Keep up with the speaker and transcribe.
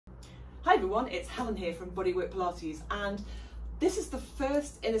Hi everyone, it's Helen here from Bodywork-Pilates, and this is the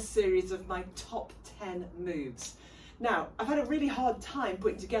first in a series of my top 10 moves. Now, I've had a really hard time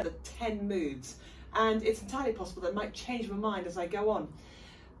putting together 10 moves, and it's entirely possible that I might change my mind as I go on.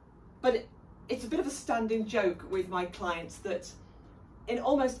 But it's a bit of a standing joke with my clients that in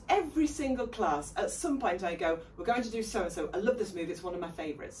almost every single class, at some point I go, we're going to do so-and-so, I love this move, it's one of my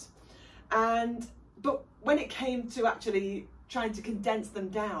favourites. But when it came to actually trying to condense them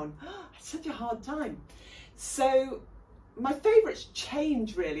down, I had such a hard time. So my favourites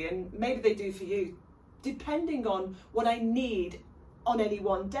change really, and maybe they do for you, depending on what I need on any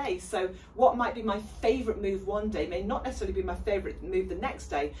one day. So what might be my favourite move one day may not necessarily be my favourite move the next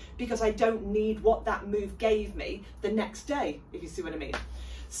day, because I don't need what that move gave me the next day, if you see what I mean.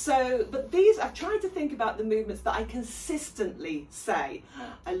 So, but these, I've tried to think about the movements that I consistently say,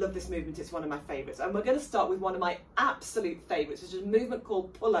 I love this movement, it's one of my favourites. And we're going to start with one of my absolute favourites, which is a movement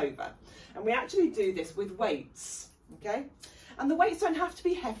called Pullover. And we actually do this with weights, okay? And the weights don't have to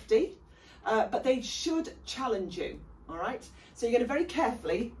be hefty, but they should challenge you, all right? So you're going to very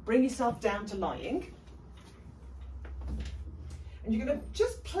carefully bring yourself down to lying. And you're going to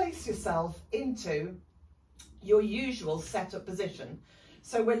just place yourself into your usual setup position.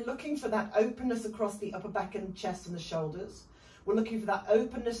 So we're looking for that openness across the upper back and chest and the shoulders. We're looking for that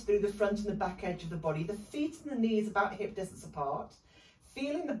openness through the front and the back edge of the body. The feet and the knees about hip distance apart.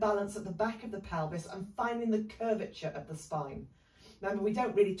 Feeling the balance at the back of the pelvis and finding the curvature of the spine. Remember, we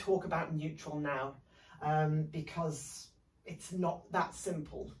don't really talk about neutral now because it's not that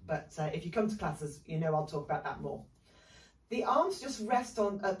simple. But if you come to classes, you know I'll talk about that more. The arms just rest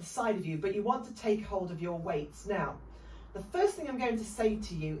at the side of you, but you want to take hold of your weights. Now, the first thing I'm going to say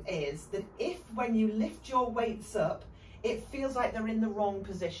to you is that if when you lift your weights up, it feels like they're in the wrong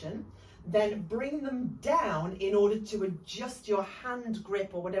position, then bring them down in order to adjust your hand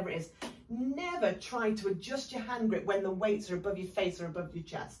grip or whatever it is. Never try to adjust your hand grip when the weights are above your face or above your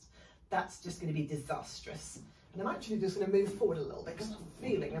chest. That's just going to be disastrous. And I'm actually just going to move forward a little bit because I'm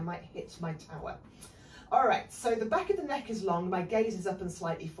feeling I might hit my tower. All right, so the back of the neck is long, my gaze is up and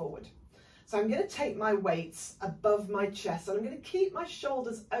slightly forward. So I'm going to take my weights above my chest, and I'm going to keep my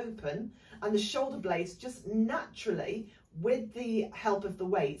shoulders open and the shoulder blades just naturally, with the help of the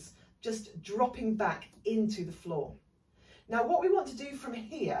weights, just dropping back into the floor. Now what we want to do from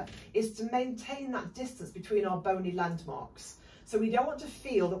here is to maintain that distance between our bony landmarks. So we don't want to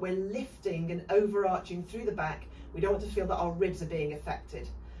feel that we're lifting and overarching through the back. We don't want to feel that our ribs are being affected.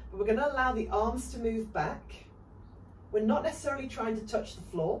 But we're going to allow the arms to move back. We're not necessarily trying to touch the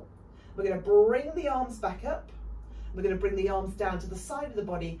floor. We're going to bring the arms back up. We're going to bring the arms down to the side of the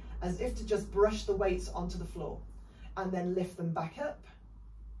body as if to just brush the weights onto the floor, and then lift them back up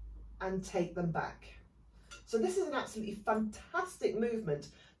and take them back. So this is an absolutely fantastic movement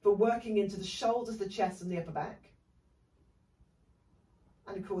for working into the shoulders, the chest and the upper back.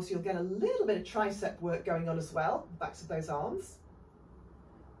 And of course you'll get a little bit of tricep work going on as well, the backs of those arms.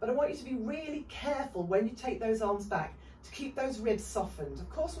 But I want you to be really careful when you take those arms back to keep those ribs softened. Of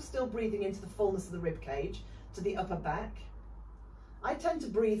course, we're still breathing into the fullness of the rib cage, to the upper back. I tend to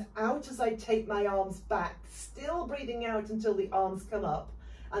breathe out as I take my arms back, still breathing out until the arms come up.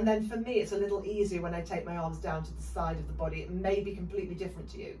 And then for me, it's a little easier when I take my arms down to the side of the body. It may be completely different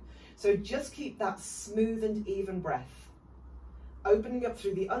to you. So just keep that smooth and even breath. Opening up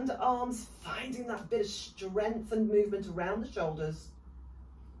through the underarms, finding that bit of strength and movement around the shoulders.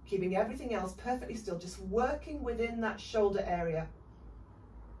 Keeping everything else perfectly still, just working within that shoulder area.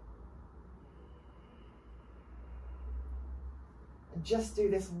 And just do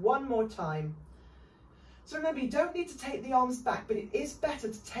this one more time. So remember, you don't need to take the arms back, but it is better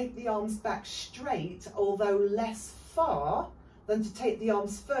to take the arms back straight, although less far, than to take the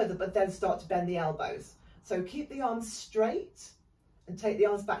arms further, but then start to bend the elbows. So keep the arms straight and take the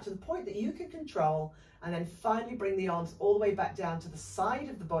arms back to the point that you can control. And then finally bring the arms all the way back down to the side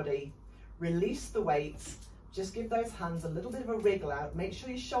of the body. Release the weights. Just give those hands a little bit of a wriggle out. Make sure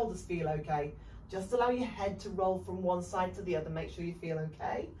your shoulders feel okay. Just allow your head to roll from one side to the other. Make sure you feel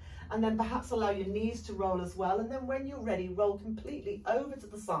okay. And then perhaps allow your knees to roll as well. And then when you're ready, roll completely over to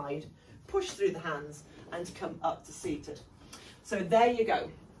the side. Push through the hands and come up to seated. So there you go.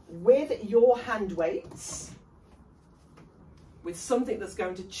 With your hand weights, with something that's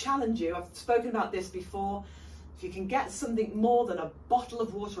going to challenge you. I've spoken about this before. If you can get something more than a bottle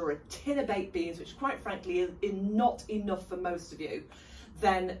of water or a tin of baked beans, which quite frankly is not enough for most of you,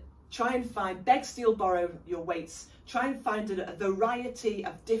 then try and beg, steal, borrow your weights. Try and find a variety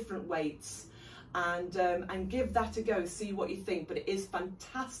of different weights and give that a go. See what you think. But it is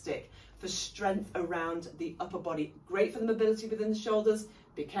fantastic for strength around the upper body. Great for the mobility within the shoulders,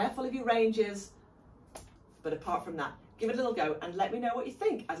 Be careful of your ranges, but apart from that, give it a little go and let me know what you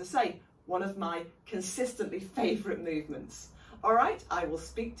think. As I say, one of my consistently favourite movements. All right, I will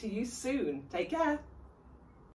speak to you soon. Take care.